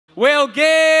Will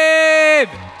Gibb!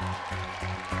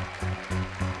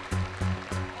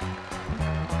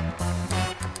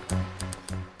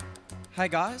 Hey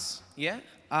guys,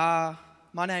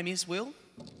 my name is Will.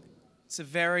 It's a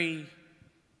very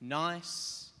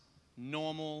nice,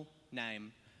 normal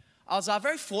name. I was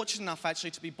very fortunate enough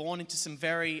actually to be born into some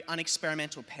very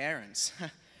unexperimental parents.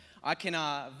 I can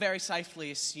very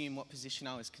safely assume what position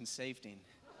I was conceived in.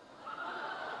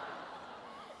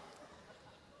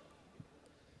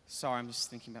 Sorry, I'm just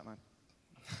thinking about my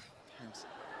parents.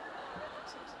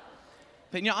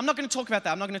 But I'm not going to talk about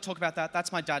that.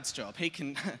 That's my dad's job. He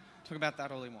can talk about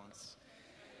that all he wants.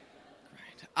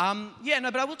 Great.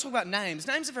 But I will talk about names.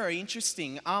 Names are very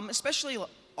interesting, especially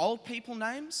old people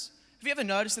names. Have you ever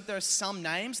noticed that there are some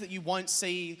names that you won't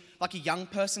see like a young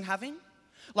person having?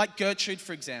 Like Gertrude,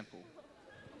 for example.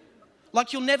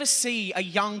 Like you'll never see a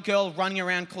young girl running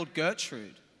around called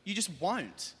Gertrude. You just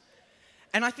won't.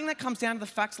 And I think that comes down to the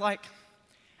fact, like,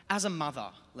 as a mother,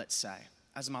 let's say,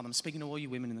 I'm speaking to all you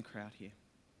women in the crowd here.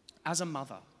 As a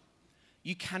mother,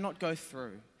 you cannot go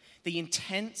through the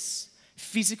intense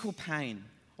physical pain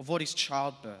of what is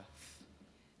childbirth.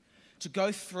 To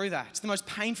go through that, it's the most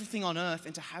painful thing on earth,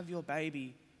 and to have your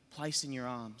baby placed in your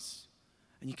arms.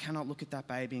 And you cannot look at that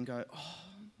baby and go,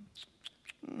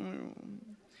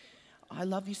 I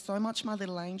love you so much, my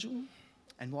little angel.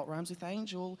 And what rhymes with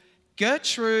angel?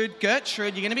 Gertrude,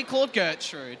 you're going to be called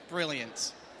Gertrude.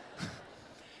 Brilliant.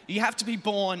 You have to be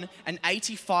born an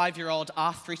 85-year-old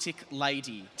arthritic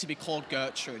lady to be called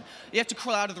Gertrude. You have to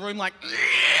crawl out of the room like,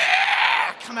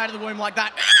 come out of the womb like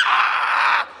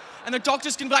that. And the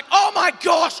doctor's going to be like, oh my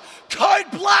gosh, code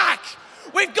black.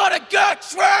 We've got a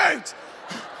Gertrude.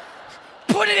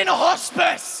 Put it in a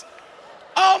hospice.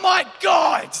 Oh my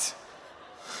God.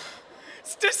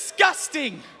 It's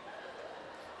disgusting.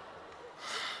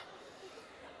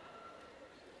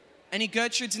 Any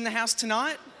Gertrudes in the house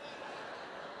tonight?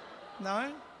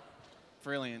 No?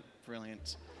 Brilliant.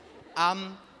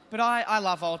 But I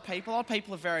love old people. Old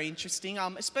people are very interesting,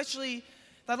 especially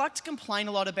they like to complain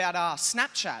a lot about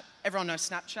Snapchat. Everyone knows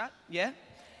Snapchat, yeah?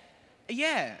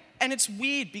 Yeah, and it's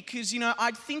weird because,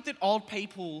 I'd think that old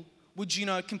people would,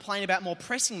 complain about more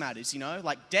pressing matters,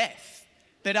 like death.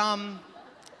 But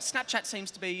Snapchat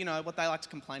seems to be, what they like to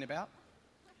complain about.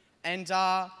 And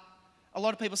a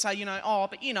lot of people say,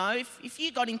 if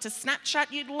you got into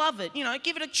Snapchat, you'd love it.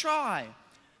 Give it a try.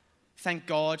 Thank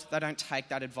God they don't take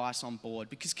that advice on board,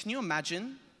 because can you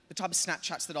imagine the type of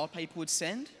Snapchats that old people would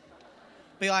send?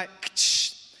 Be like,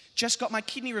 just got my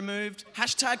kidney removed,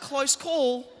 #close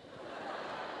call.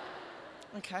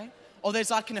 Okay. Or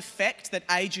there's like an effect that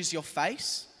ages your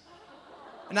face.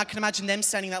 And I can imagine them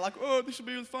sending that like, oh, this would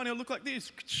be really funny, I'll look like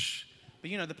this. But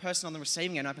the person on the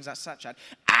receiving end opens that Snapchat.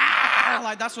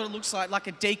 Like that's what it looks like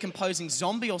a decomposing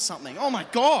zombie or something. Oh my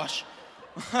gosh.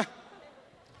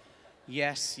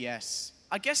 Yes.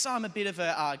 I guess I'm a bit of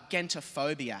a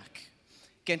gentophobiac.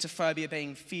 Gentophobia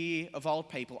being fear of old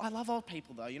people. I love old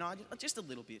people though, just a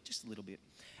little bit.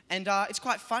 And it's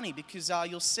quite funny because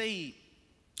you'll see,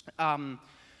 a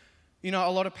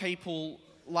lot of people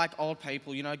like old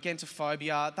people,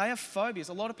 gentophobia, they have phobias.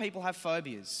 A lot of people have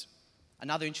phobias.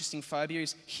 Another interesting phobia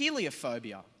is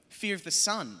heliophobia, fear of the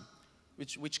sun,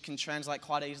 which can translate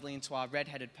quite easily into a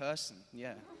red-headed person.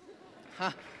 Yeah.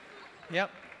 Huh.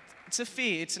 Yep. It's a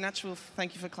fear. It's a natural...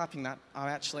 Thank you for clapping that. I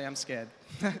actually am scared.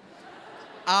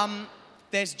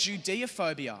 There's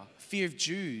Judeophobia, fear of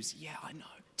Jews. Yeah, I know.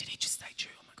 Did he just say Jew?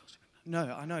 Oh my gosh.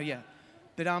 No, I know, yeah.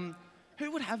 But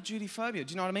who would have Judeophobia?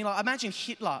 Do you know what I mean? Like, I imagine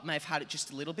Hitler may have had it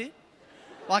just a little bit.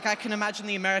 Like, I can imagine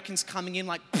the Americans coming in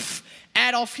like,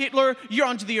 Adolf Hitler, you're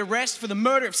under the arrest for the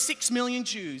murder of 6 million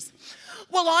Jews.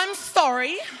 Well, I'm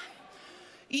sorry.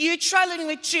 You try living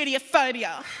with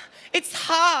Judeophobia. It's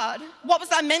hard. What was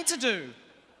I meant to do?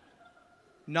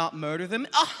 Not murder them?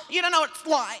 Oh, you don't know what it's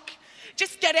like.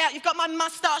 Just get out. You've got my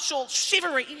mustache all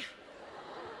shivery.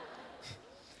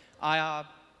 I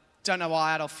don't know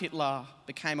why Adolf Hitler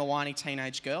became a whiny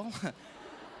teenage girl.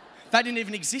 They didn't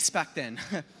even exist back then.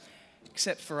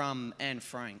 Except for Anne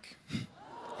Frank.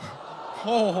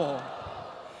 Oh.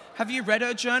 Have you read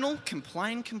her journal?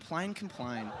 Complain.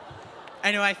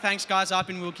 Anyway, thanks guys. I've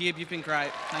been Will Gibb. You've been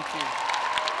great. Thank you.